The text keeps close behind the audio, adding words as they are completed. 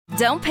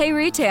Don't pay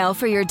retail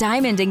for your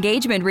diamond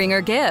engagement ring or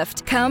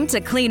gift. Come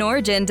to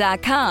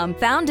CleanOrigin.com.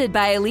 Founded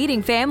by a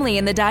leading family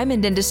in the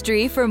diamond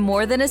industry for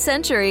more than a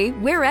century,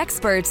 we're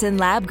experts in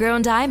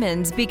lab-grown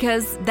diamonds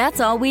because that's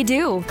all we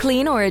do.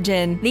 Clean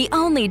Origin, the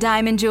only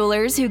diamond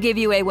jewelers who give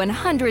you a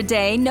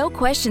 100-day, no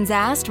questions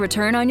asked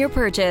return on your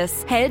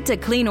purchase. Head to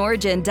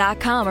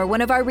CleanOrigin.com or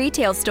one of our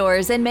retail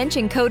stores and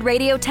mention code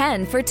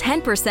Radio10 for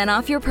 10%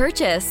 off your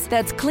purchase.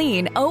 That's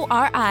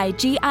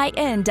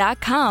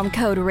CleanOrigin.com,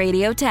 code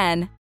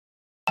Radio10.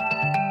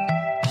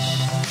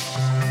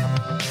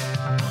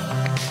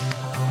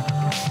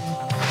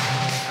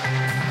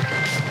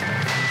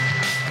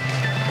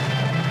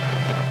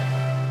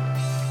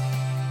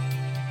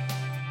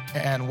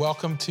 And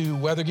welcome to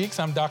Weather Geeks.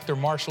 I'm Dr.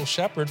 Marshall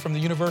Shepard from the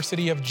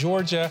University of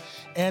Georgia.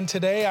 And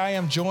today I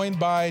am joined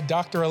by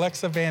Dr.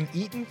 Alexa Van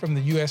Eaton from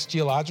the U.S.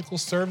 Geological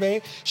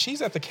Survey.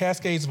 She's at the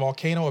Cascades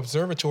Volcano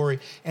Observatory,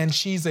 and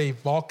she's a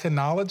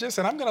volcanologist.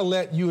 And I'm going to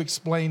let you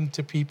explain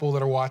to people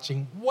that are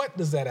watching, what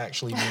does that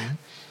actually mean?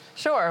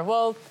 Sure.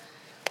 Well,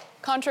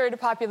 contrary to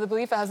popular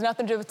belief, it has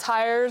nothing to do with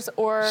tires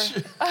or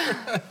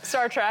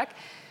Star Trek.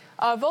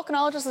 A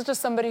volcanologist is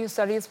just somebody who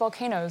studies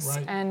volcanoes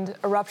and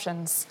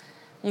eruptions.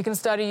 You can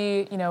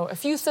study,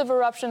 effusive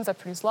eruptions that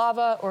produce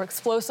lava or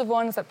explosive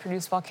ones that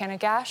produce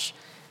volcanic ash,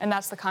 and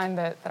that's the kind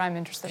that I'm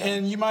interested in.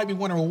 And you might be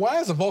wondering,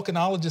 why is a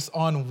volcanologist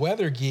on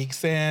Weather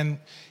Geeks? And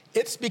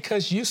it's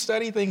because you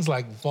study things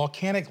like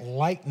volcanic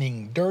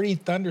lightning, dirty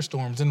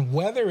thunderstorms, and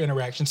weather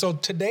interactions. So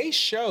today's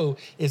show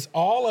is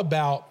all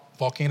about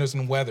volcanoes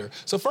and weather.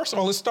 So first of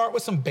all, let's start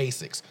with some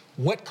basics.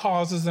 What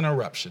causes an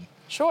eruption?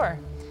 Sure.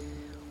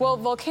 Well,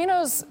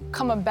 volcanoes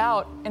come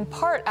about in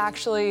part,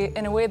 actually,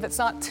 in a way that's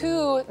not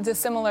too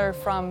dissimilar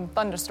from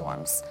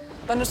thunderstorms.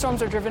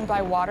 Thunderstorms are driven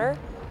by water,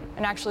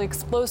 and actually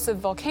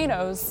explosive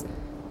eruptions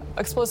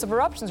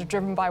are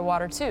driven by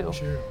water too.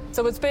 Sure.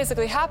 So what's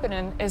basically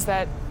happening is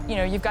that,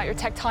 you've got your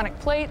tectonic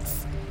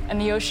plates, and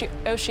the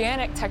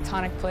oceanic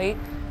tectonic plate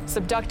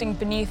subducting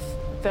beneath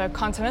the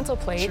continental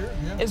plate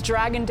is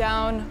dragging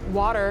down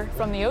water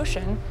from the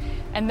ocean,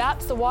 and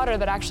that's the water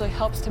that actually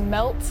helps to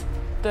melt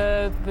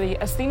the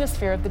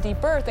asthenosphere of the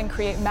deep earth and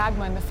create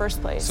magma in the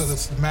first place. So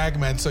that's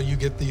magma, and so you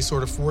get these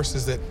sort of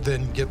forces that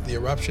then get the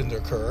eruption to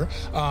occur.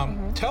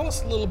 Tell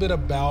us a little bit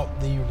about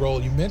the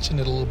role, you mentioned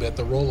it a little bit,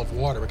 the role of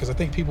water, because I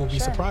think people will be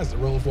surprised, the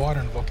role of water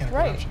in volcanic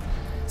eruption.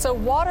 So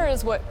water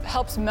is what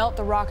helps melt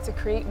the rock to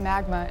create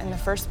magma in the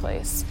first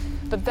place.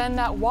 But then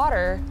that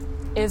water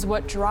is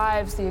what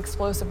drives the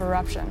explosive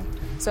eruption.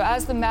 So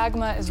as the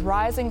magma is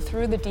rising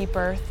through the deep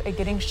earth and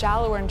getting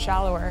shallower and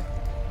shallower,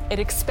 it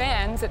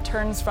expands, it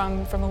turns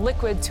from a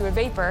liquid to a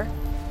vapor,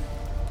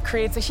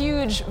 creates a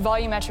huge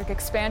volumetric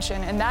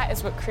expansion, and that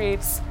is what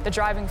creates the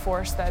driving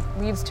force that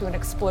leads to an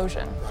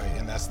explosion. Right,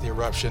 and that's the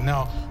eruption.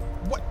 Now,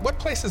 what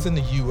places in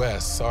the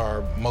U.S.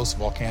 are most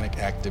volcanic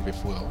active, if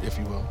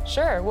you will?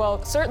 Sure,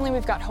 well, certainly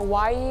we've got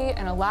Hawaii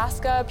and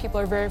Alaska. People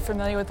are very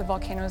familiar with the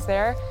volcanoes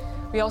there.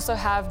 We also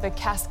have the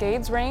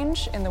Cascades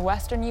Range in the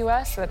western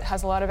U.S. that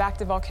has a lot of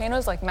active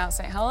volcanoes, like Mount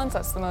St. Helens.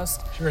 That's the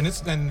most. Sure,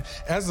 and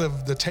as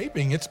of the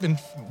taping, it's been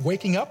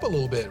waking up a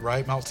little bit,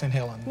 right, Mount St.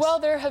 Helens? Well,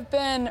 there have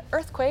been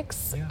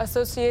earthquakes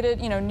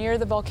associated, near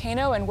the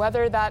volcano, and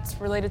whether that's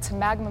related to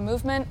magma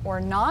movement or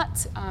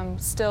not,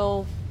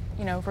 still,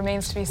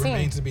 remains to be seen.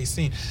 Remains to be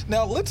seen.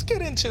 Now, let's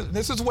get into,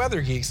 this is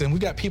Weather Geeks, and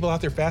we've got people out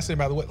there fascinated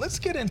by the weather. Let's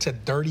get into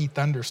dirty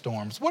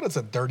thunderstorms. What is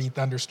a dirty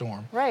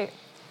thunderstorm? Right.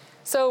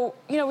 So,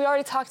 we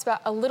already talked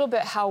about a little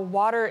bit how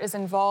water is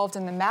involved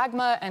in the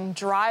magma and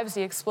drives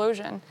the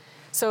explosion.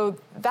 So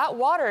that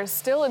water is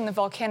still in the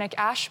volcanic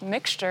ash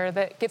mixture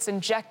that gets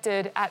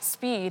injected at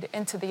speed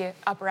into the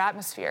upper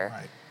atmosphere.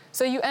 Right.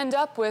 So you end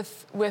up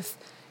with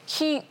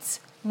heat,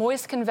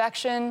 moist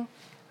convection,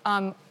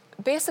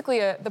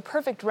 basically the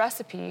perfect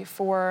recipe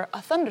for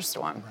a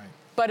thunderstorm. Right.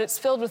 But it's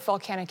filled with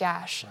volcanic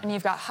ash, and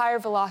you've got higher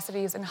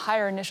velocities and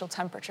higher initial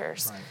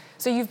temperatures. Right.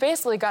 So you've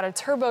basically got a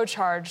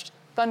turbocharged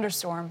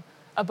thunderstorm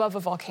above a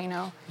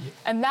volcano.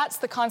 And that's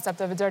the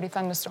concept of a dirty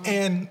thunderstorm.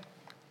 And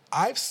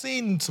I've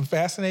seen some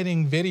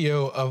fascinating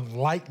video of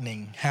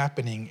lightning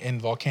happening in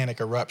volcanic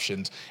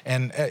eruptions.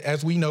 And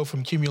as we know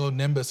from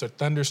cumulonimbus or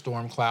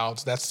thunderstorm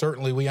clouds, that's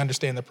certainly, we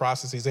understand the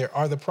processes there.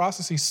 Are the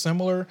processes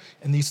similar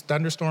in these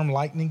thunderstorm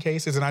lightning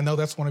cases? And I know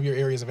that's one of your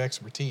areas of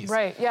expertise.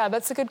 Right, yeah,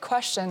 that's a good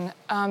question.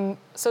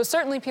 So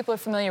certainly people are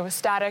familiar with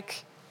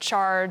static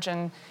charge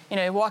and,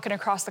 walking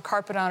across the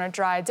carpet on a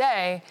dry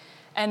day.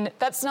 And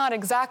that's not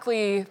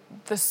exactly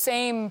the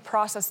same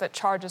process that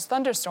charges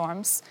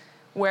thunderstorms,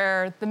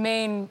 where the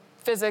main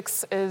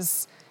physics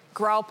is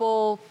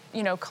Graupel,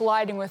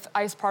 colliding with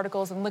ice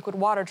particles and liquid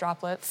water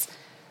droplets.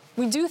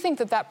 We do think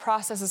that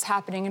process is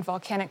happening in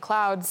volcanic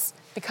clouds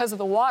because of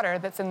the water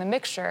that's in the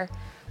mixture,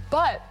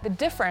 but the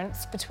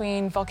difference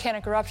between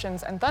volcanic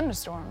eruptions and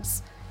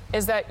thunderstorms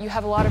is that you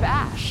have a lot of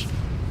ash.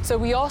 So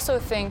we also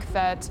think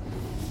that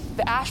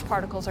the ash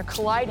particles are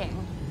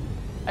colliding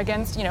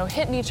against,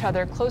 hitting each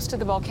other close to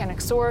the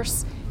volcanic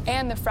source,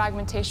 and the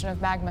fragmentation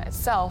of magma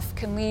itself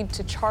can lead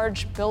to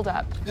charge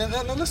buildup. Now,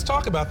 let's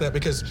talk about that,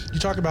 because you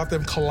talk about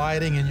them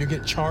colliding and you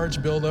get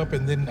charge buildup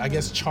and then I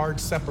guess charge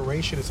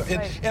separation.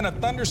 In a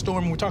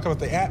thunderstorm, when we talk about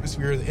the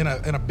atmosphere, in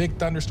a big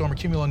thunderstorm or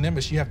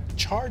cumulonimbus, you have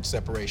charge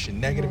separation,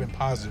 negative and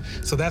positive.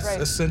 So that's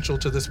essential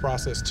to this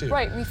process too.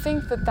 Right, we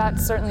think that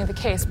that's certainly the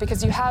case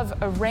because you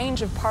have a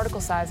range of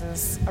particle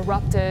sizes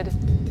erupted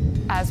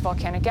as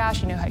volcanic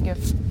ash. You know how you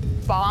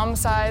have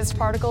bomb-sized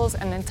particles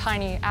and then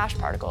tiny ash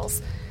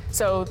particles.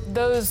 So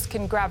those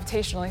can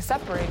gravitationally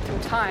separate through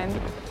time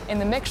in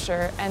the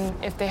mixture, and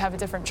if they have a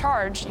different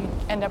charge, you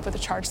end up with a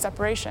charge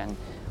separation,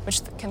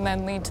 which can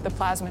then lead to the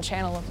plasma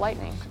channel of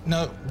lightning.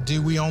 Now,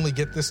 do we only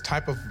get this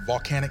type of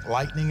volcanic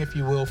lightning, if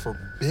you will, for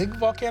big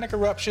volcanic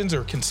eruptions,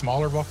 or can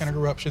smaller volcanic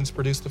eruptions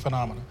produce the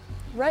phenomenon?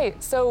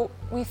 Right, so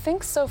we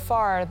think so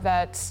far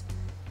that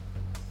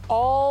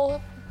all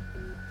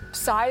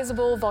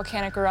sizable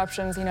volcanic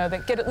eruptions,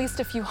 that get at least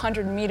a few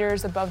hundred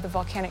meters above the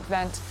volcanic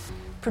vent,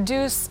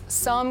 produce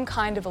some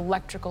kind of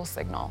electrical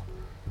signal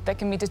that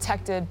can be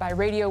detected by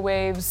radio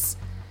waves,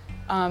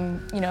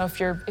 if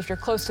you're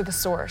close to the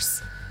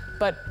source.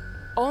 But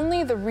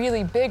only the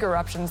really big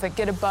eruptions that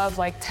get above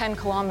like 10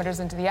 kilometers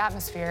into the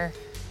atmosphere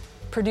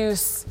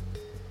produce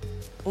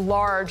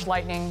large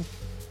lightning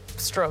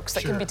strokes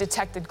that can be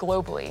detected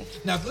globally.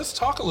 Now let's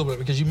talk a little bit,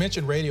 because you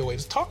mentioned radio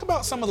waves. Talk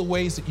about some of the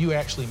ways that you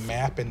actually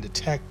map and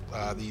detect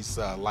these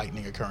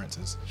lightning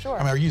occurrences. Sure. I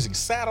mean, are you using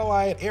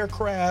satellite,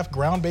 aircraft,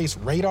 ground-based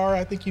radar?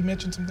 I think you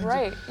mentioned some things.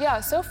 Right,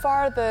 yeah, so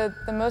far the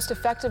most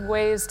effective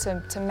ways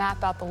to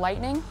map out the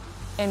lightning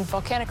in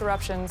volcanic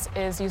eruptions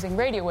is using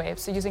radio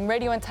waves. So using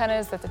radio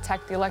antennas that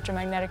detect the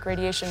electromagnetic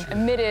radiation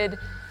emitted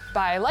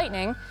by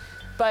lightning.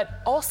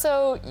 But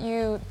also,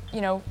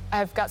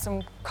 I've got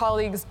some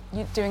colleagues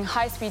doing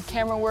high-speed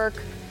camera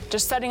work,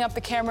 just setting up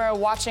the camera,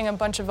 watching a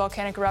bunch of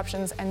volcanic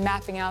eruptions, and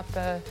mapping out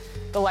the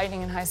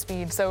lightning in high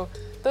speed. So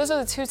those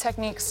are the two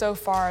techniques so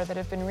far that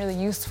have been really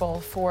useful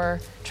for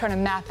trying to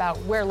map out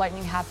where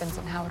lightning happens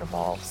and how it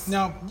evolves.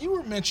 Now, you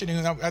were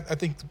mentioning, I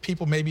think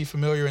people may be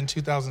familiar in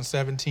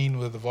 2017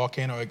 with the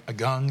volcano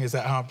Agung, is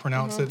that how I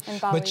pronounce it? In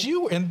Bali.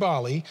 In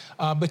Bali,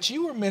 but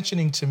you were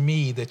mentioning to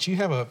me that you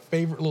have a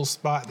favorite little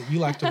spot that you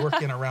like to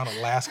work in around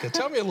Alaska.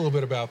 Tell me a little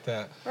bit about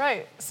that.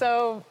 Right,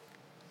 so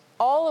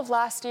all of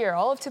last year,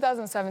 all of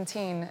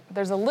 2017,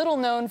 there's a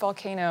little-known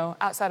volcano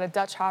outside of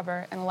Dutch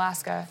Harbor in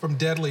Alaska. From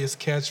Deadliest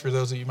Catch, for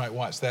those of you who might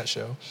watch that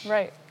show.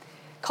 Right,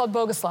 called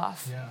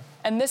Boguslav. Yeah.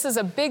 And this is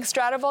a big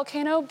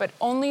stratovolcano, but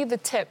only the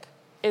tip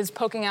is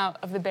poking out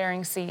of the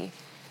Bering Sea.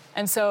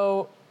 And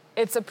so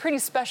it's a pretty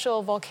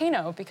special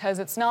volcano because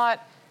it's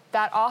not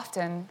that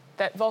often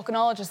that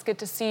volcanologists get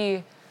to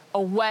see a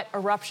wet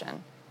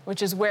eruption,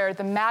 which is where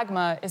the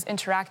magma is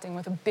interacting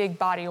with a big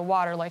body of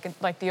water,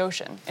 like the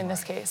ocean in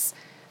this case.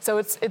 So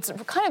it's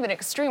kind of an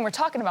extreme. We're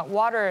talking about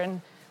water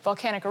and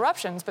volcanic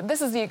eruptions, but this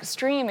is the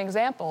extreme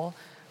example.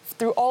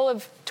 Through all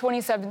of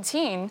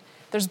 2017,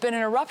 there's been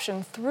an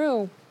eruption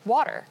through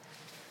water.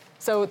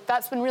 So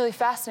that's been really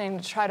fascinating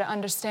to try to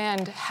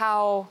understand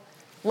how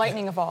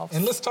lightning evolves.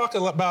 And let's talk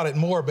about it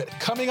more, but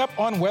coming up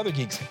on Weather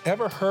Geeks,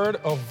 ever heard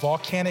of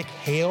volcanic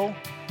hail?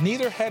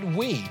 Neither had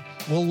we.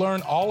 We'll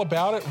learn all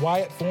about it, why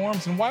it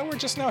forms, and why we're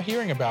just now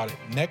hearing about it,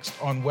 next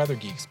on Weather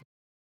Geeks.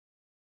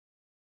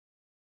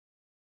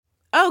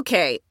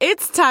 Okay,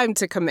 it's time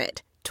to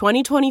commit.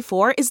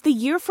 2024 is the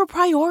year for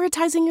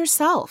prioritizing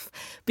yourself.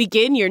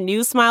 Begin your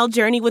new smile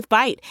journey with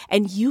Byte,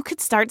 and you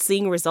could start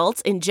seeing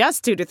results in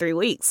just 2 to 3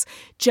 weeks.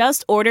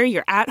 Just order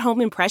your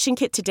at-home impression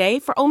kit today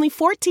for only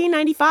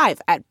 $14.95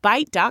 at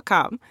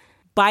Byte.com.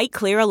 Byte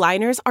Clear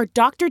aligners are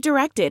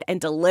doctor-directed and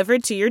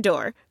delivered to your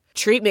door.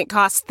 Treatment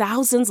costs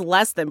thousands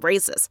less than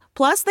braces.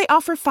 Plus, they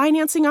offer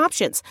financing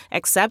options,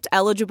 accept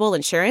eligible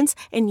insurance,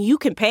 and you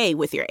can pay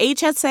with your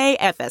HSA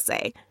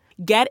FSA.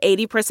 Get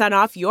 80%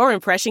 off your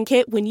impression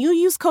kit when you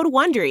use code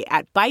WONDERY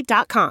at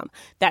Byte.com.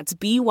 That's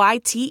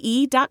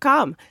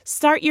BYTE.com.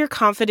 Start your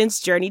confidence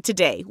journey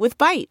today with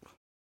Byte.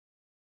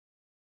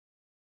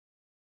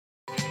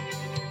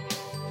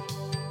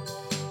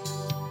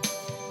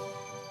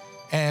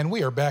 And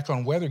we are back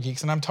on Weather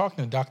Geeks, and I'm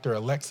talking to Dr.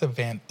 Alexa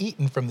Van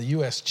Eaton from the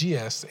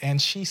USGS, and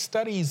she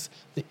studies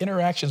the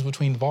interactions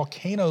between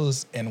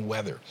volcanoes and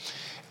weather.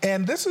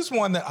 And this is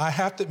one that I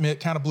have to admit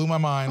kind of blew my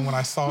mind when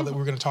I saw that we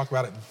were going to talk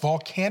about it.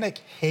 Volcanic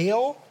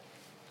hail?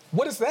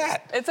 What is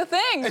that? It's a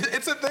thing.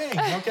 It's a thing.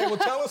 Okay, well,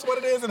 tell us what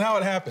it is and how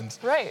it happens.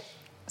 Right.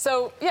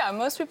 So, yeah,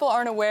 most people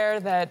aren't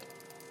aware that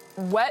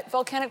wet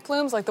volcanic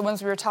plumes, like the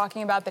ones we were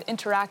talking about that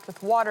interact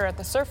with water at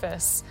the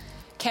surface,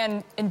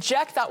 can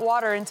inject that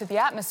water into the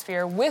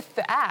atmosphere with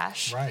the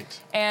ash. Right.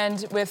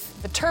 And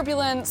with the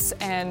turbulence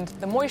and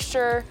the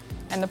moisture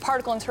and the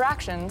particle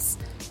interactions,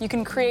 you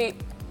can create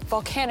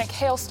volcanic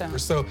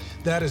hailstones. So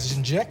that is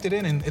injected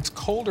in, and it's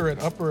colder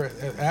at upper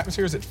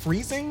atmosphere. Is it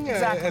freezing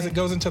as it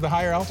goes into the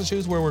higher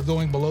altitudes where we're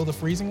going below the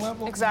freezing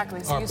level?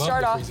 Exactly. So or you above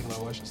start the off freezing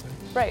level, I should say.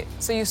 Right.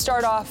 So you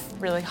start off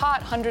really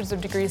hot, hundreds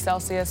of degrees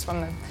Celsius from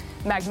the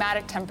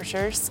magmatic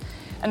temperatures,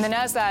 and then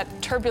as that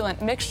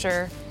turbulent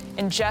mixture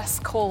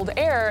ingests cold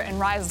air and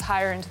rises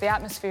higher into the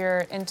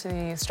atmosphere, into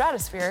the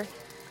stratosphere.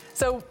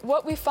 So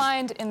what we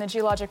find in the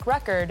geologic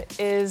record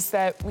is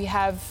that we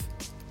have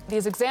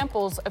these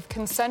examples of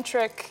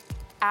concentric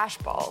ash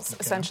balls,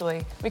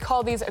 essentially. We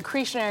call these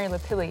accretionary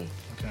lapilli.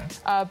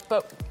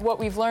 But what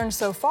we've learned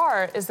so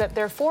far is that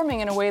they're forming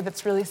in a way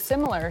that's really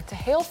similar to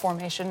hail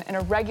formation in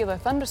a regular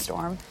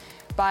thunderstorm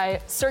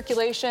by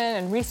circulation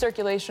and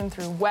recirculation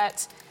through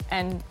wet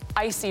and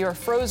icy or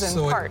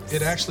frozen parts.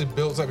 It actually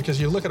builds up, because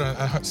you look at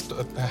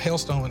a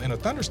hailstone in a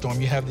thunderstorm,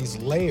 you have these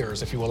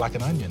layers, if you will, like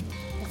an onion.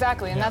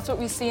 Exactly, and that's what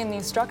we see in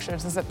these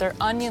structures, is that they're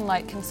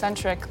onion-like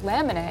concentric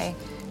laminae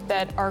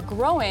that are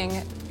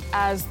growing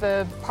as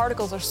the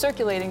particles are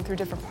circulating through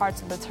different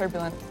parts of the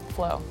turbulent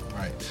flow.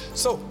 Right.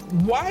 So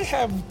why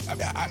have,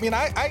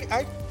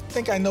 I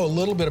think I know a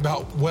little bit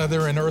about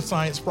weather and earth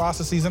science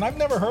processes, and I've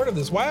never heard of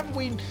this. Why have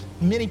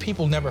many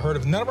people never heard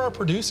of it? None of our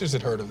producers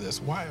had heard of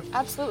this. Why?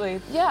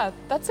 Absolutely. Yeah,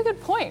 that's a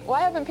good point.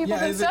 Why haven't people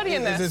been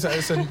studying this?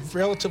 It's a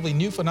relatively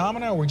new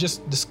phenomenon. We're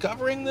just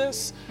discovering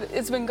this?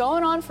 It's been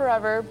going on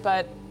forever,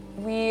 but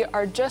we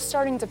are just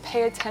starting to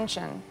pay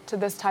attention to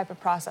this type of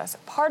process.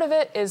 Part of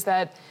it is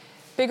that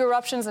big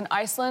eruptions in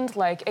Iceland,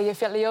 like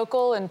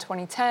Eyjafjallajökull in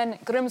 2010,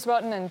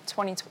 Grímsvötn in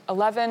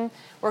 2011,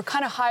 were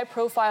kind of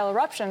high-profile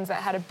eruptions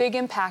that had a big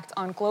impact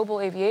on global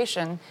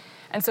aviation.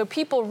 And so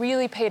people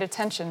really paid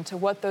attention to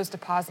what those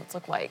deposits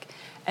look like.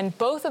 And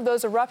both of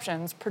those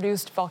eruptions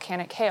produced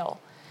volcanic hail.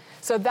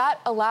 So that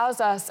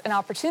allows us an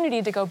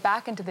opportunity to go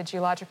back into the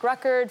geologic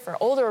record for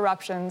older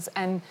eruptions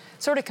and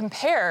sort of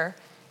compare,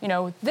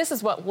 this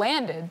is what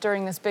landed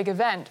during this big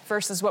event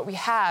versus what we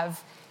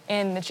have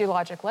in the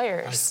geologic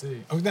layers. I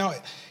see. Now,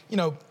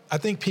 I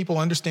think people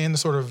understand the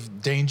sort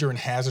of danger and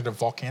hazard of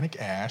volcanic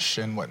ash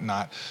and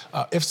whatnot.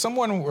 If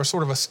someone were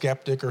sort of a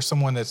skeptic, or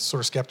someone that's sort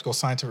of skeptical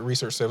scientific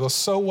research says, well,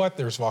 so what,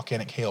 there's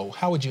volcanic hail,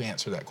 how would you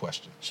answer that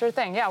question? Sure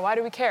thing. Yeah, why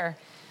do we care?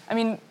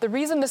 The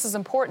reason this is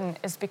important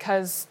is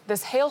because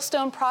this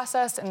hailstone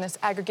process and this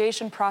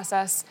aggregation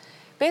process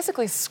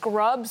basically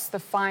scrubs the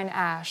fine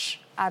ash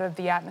out of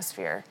the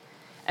atmosphere.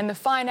 And the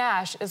fine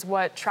ash is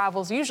what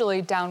travels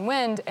usually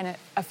downwind, and it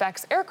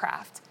affects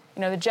aircraft.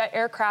 The jet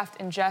aircraft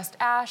ingest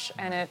ash,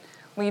 and it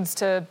leads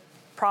to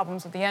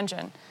problems with the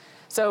engine.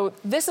 So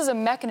this is a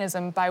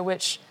mechanism by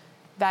which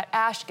that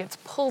ash gets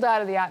pulled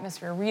out of the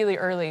atmosphere really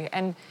early.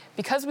 And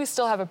because we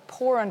still have a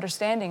poor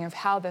understanding of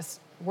how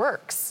this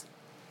works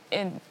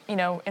in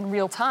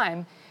real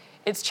time,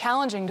 it's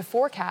challenging to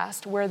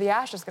forecast where the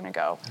ash is going to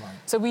go. Right.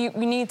 So we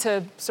need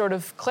to sort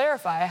of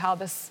clarify how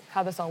this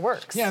all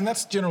works. Yeah, and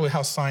that's generally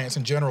how science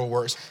in general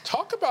works.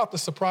 Talk about the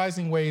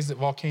surprising ways that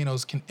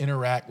volcanoes can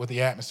interact with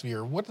the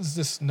atmosphere. What is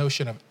this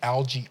notion of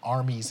algae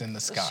armies in the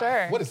sky?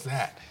 Sure. What is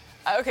that?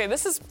 Okay,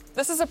 this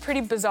is a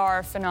pretty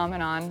bizarre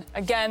phenomenon.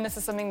 Again, this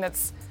is something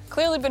that's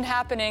clearly been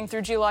happening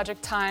through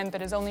geologic time,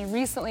 but has only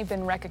recently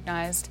been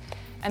recognized.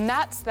 And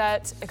that's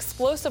that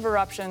explosive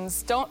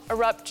eruptions don't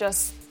erupt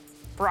just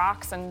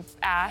rocks and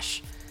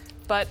ash,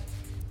 but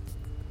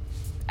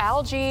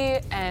algae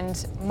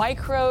and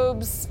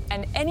microbes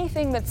and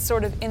anything that's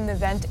sort of in the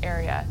vent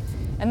area.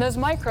 And those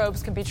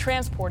microbes can be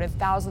transported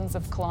thousands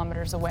of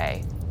kilometers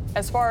away,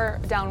 as far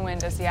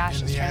downwind as the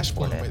ash is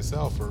transported. And the ash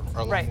plume itself or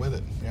along right. with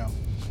it, yeah.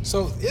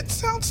 So it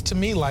sounds to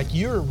me like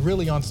you're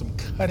really on some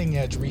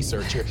cutting-edge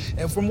research here.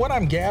 And from what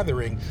I'm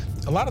gathering,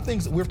 a lot of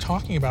things that we're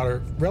talking about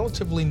are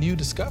relatively new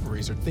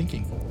discoveries or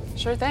thinking.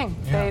 Sure thing.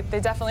 Yeah.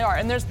 They definitely are.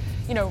 And there's,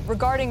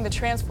 regarding the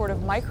transport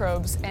of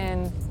microbes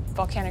in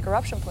volcanic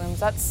eruption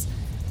plumes,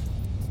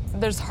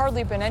 there's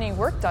hardly been any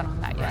work done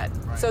on that yet.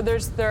 Right. So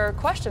there are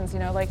questions,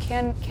 like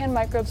can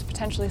microbes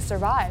potentially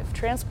survive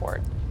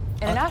transport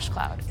in an ash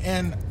cloud?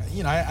 And,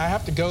 I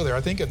have to go there.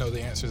 I think I know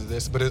the answer to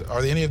this, but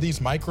are any of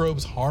these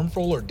microbes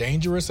harmful or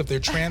dangerous if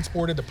they're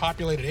transported to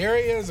populated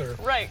areas? Or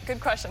Right, good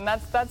question.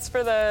 That's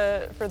for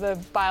the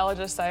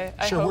biologists, I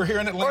Sure, hope. we're here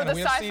in Atlanta. Or the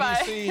We have sci-fi.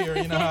 CDC or,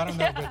 I don't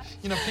know. Yeah.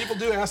 But, people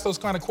do ask those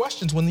kind of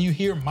questions when you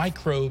hear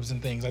microbes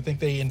and things. I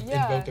think they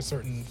invoke a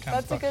certain kind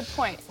of That's a good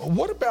point.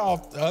 What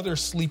about other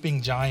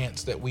sleeping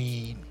giants that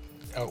we're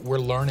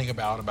learning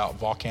about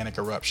volcanic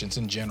eruptions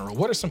in general?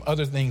 What are some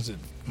other things that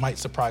might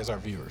surprise our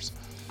viewers?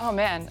 Oh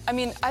man,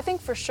 I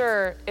think for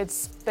sure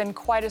it's been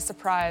quite a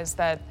surprise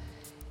that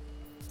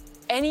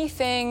any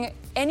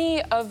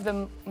of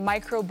the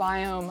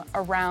microbiome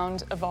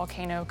around a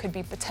volcano could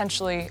be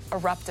potentially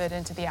erupted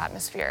into the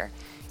atmosphere.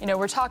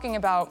 We're talking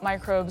about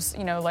microbes,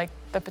 like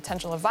the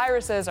potential of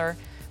viruses or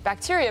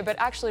bacteria, but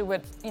actually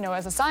what,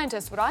 as a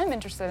scientist, what I'm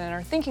interested in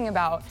or thinking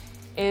about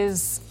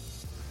is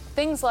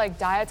things like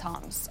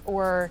diatoms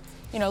or,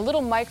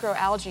 little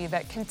microalgae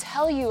that can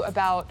tell you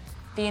about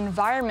the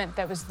environment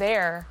that was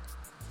there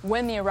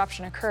when the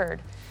eruption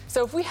occurred.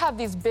 So if we have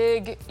these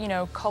big,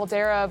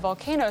 caldera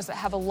volcanoes that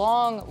have a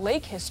long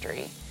lake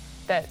history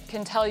that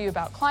can tell you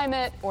about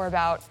climate or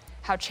about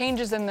how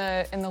changes in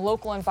the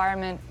local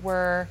environment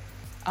were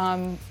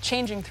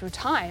changing through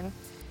time,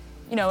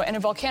 and a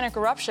volcanic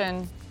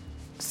eruption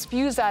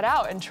spews that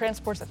out and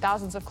transports it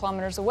thousands of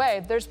kilometers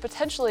away, there's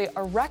potentially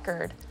a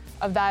record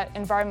of that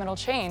environmental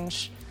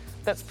change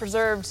that's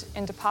preserved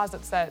in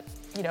deposits that,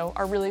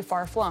 are really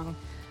far flung.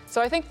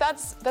 So I think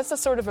that's a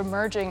sort of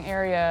emerging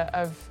area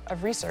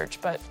of research,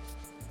 but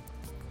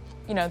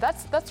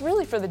that's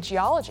really for the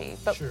geology.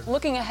 But Sure.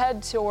 looking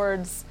ahead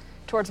towards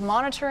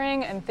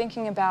monitoring and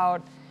thinking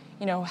about,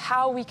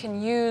 how we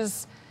can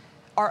use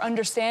our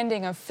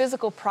understanding of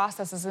physical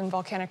processes in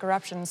volcanic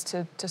eruptions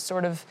to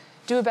sort of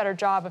do a better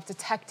job of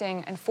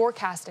detecting and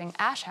forecasting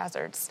ash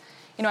hazards.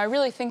 I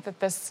really think that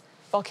this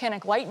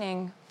volcanic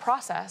lightning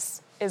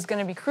process is going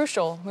to be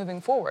crucial moving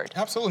forward.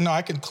 Absolutely. No,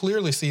 I can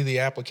clearly see the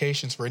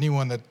applications for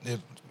anyone that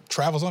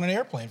travels on an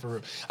airplane.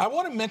 I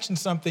want to mention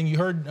something. You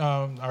heard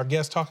our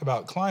guest talk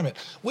about climate.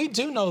 We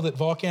do know that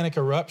volcanic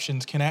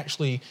eruptions can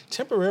actually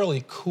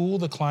temporarily cool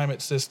the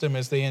climate system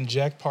as they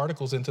inject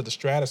particles into the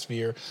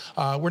stratosphere.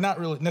 We're not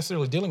really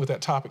necessarily dealing with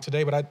that topic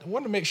today, but I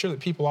want to make sure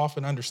that people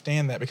often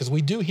understand that, because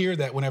we do hear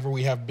that whenever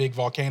we have big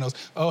volcanoes.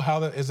 Oh,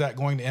 how is that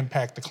going to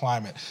impact the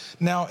climate?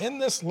 Now, in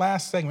this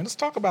last segment, let's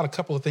talk about a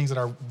couple of things that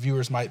our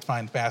viewers might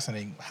find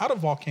fascinating. How do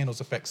volcanoes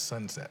affect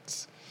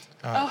sunsets?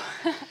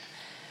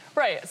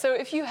 Right, so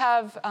if you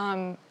have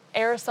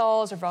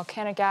aerosols or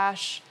volcanic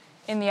ash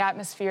in the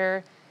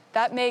atmosphere,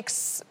 that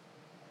makes,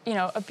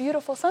 a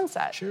beautiful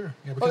sunset. Sure,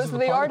 yeah, because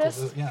of the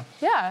artist,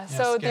 particles,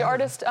 so the scattered.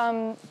 artist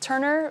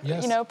Turner,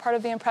 Yes. Part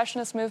of the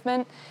Impressionist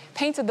movement,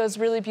 painted those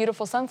really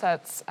beautiful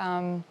sunsets.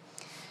 And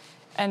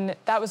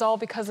that was all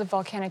because of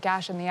volcanic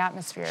ash in the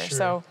atmosphere. Sure.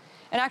 So,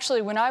 and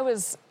actually, when I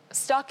was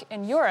stuck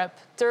in Europe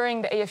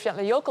during the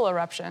Eyjafjallajökull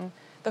eruption,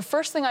 the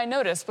first thing I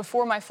noticed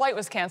before my flight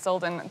was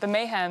canceled and the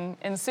mayhem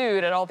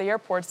ensued at all the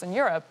airports in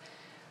Europe,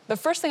 the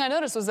first thing I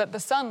noticed was that the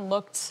sun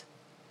looked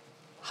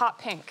hot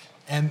pink.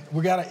 And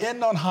we got to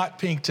end on hot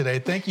pink today.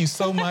 Thank you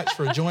so much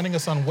for joining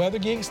us on Weather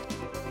Geeks.